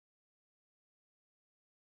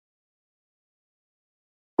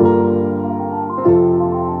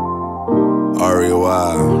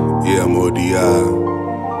Ray Emodi, yeah.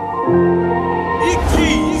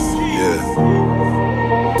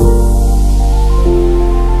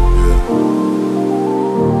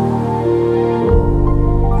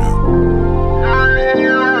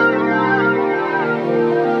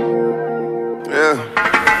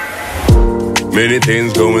 Many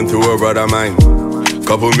things going through a brother mind.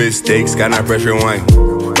 Couple mistakes, kinda pressure wine.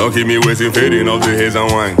 Don't keep me wasting, fading off the haze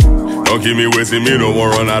and wine. Don't keep me wasting, me no more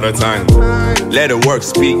run out of time. Let the work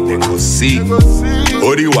speak, then go see.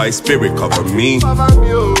 Holy white spirit cover me.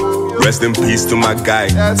 Rest in peace to my guy.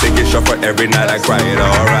 Take a shot for every night I cry it,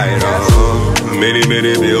 alright. Many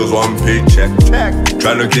bills, one paycheck.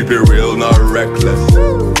 Tryna keep it real, not reckless.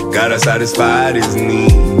 Gotta satisfy this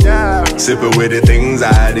need. Sipping with the things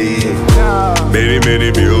I did.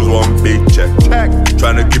 Many bills, one big check.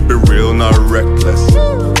 Tryna keep it real, not reckless.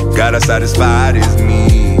 Gotta satisfy this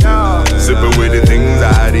need. Sipping with the things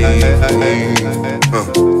I did.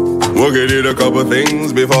 Working did a couple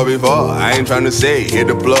things before. I ain't tryna say, hit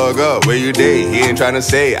the plug up, where you day? He ain't tryna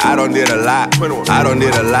say, I done did a lot.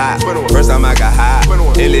 First time I got high,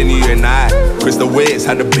 Eleni and I. Crystal West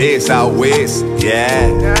had the bass out west. Yeah.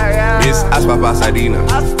 Miss Aspa Pasadena.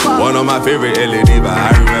 One of my favorite LED, but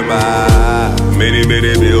I remember many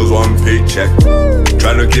bills, one paycheck.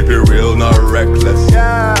 Tryna keep it real, not reckless.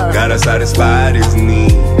 Gotta satisfy this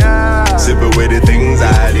need. Sipping with the things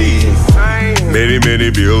I did. Many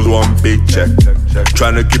bills, one big check.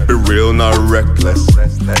 Tryna keep it real, not reckless.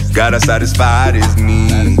 Gotta satisfy this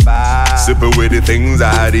need. Sipping with the things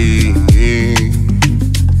I did.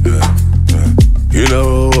 You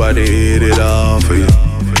know I did it all for you.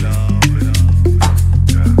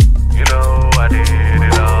 You know I did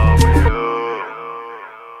it all for you.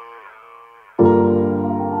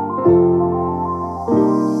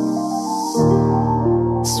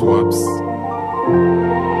 Swaps.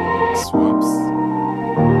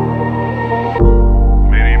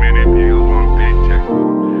 Many bills, one paycheck.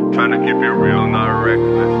 Tryna keep it real, not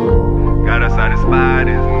reckless. Gotta satisfy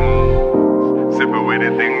this need. Sipping with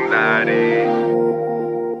the things I did.